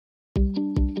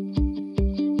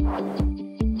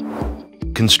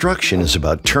Construction is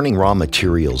about turning raw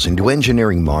materials into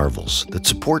engineering marvels that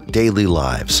support daily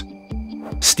lives.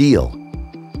 Steel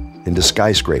into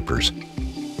skyscrapers,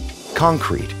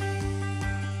 concrete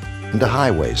into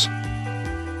highways,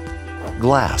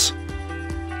 glass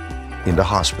into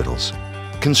hospitals.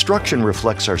 Construction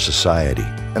reflects our society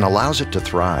and allows it to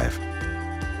thrive,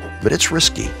 but it's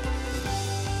risky.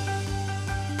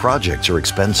 Projects are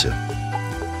expensive,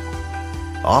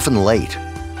 often late,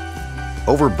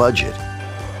 over budget,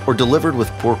 or delivered with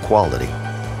poor quality.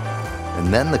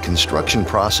 And then the construction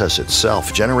process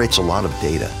itself generates a lot of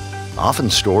data, often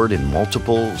stored in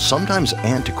multiple, sometimes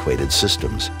antiquated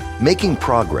systems, making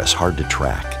progress hard to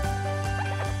track,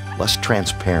 less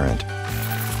transparent,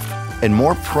 and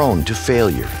more prone to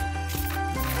failure.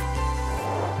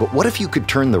 But what if you could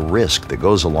turn the risk that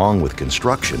goes along with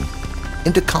construction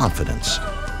into confidence?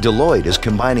 Deloitte is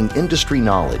combining industry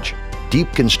knowledge,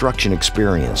 deep construction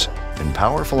experience, and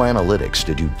powerful analytics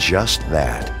to do just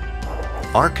that.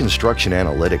 Our construction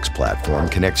analytics platform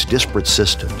connects disparate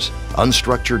systems,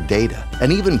 unstructured data,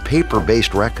 and even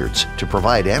paper-based records to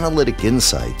provide analytic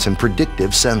insights and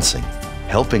predictive sensing,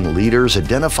 helping leaders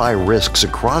identify risks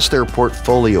across their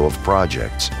portfolio of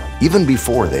projects, even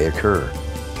before they occur.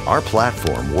 Our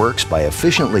platform works by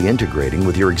efficiently integrating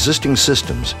with your existing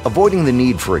systems, avoiding the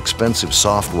need for expensive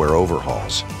software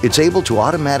overhauls. It's able to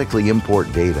automatically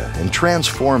import data and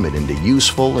transform it into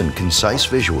useful and concise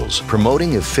visuals,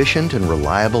 promoting efficient and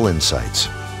reliable insights.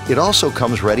 It also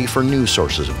comes ready for new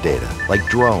sources of data, like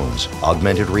drones,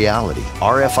 augmented reality,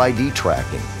 RFID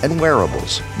tracking, and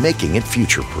wearables, making it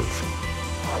future-proof.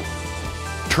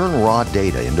 Turn raw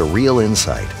data into real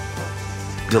insight.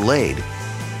 Delayed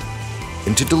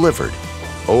into delivered,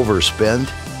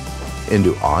 overspent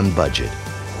into on budget,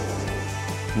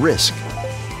 risk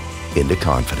into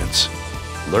confidence.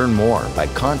 Learn more by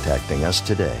contacting us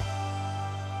today.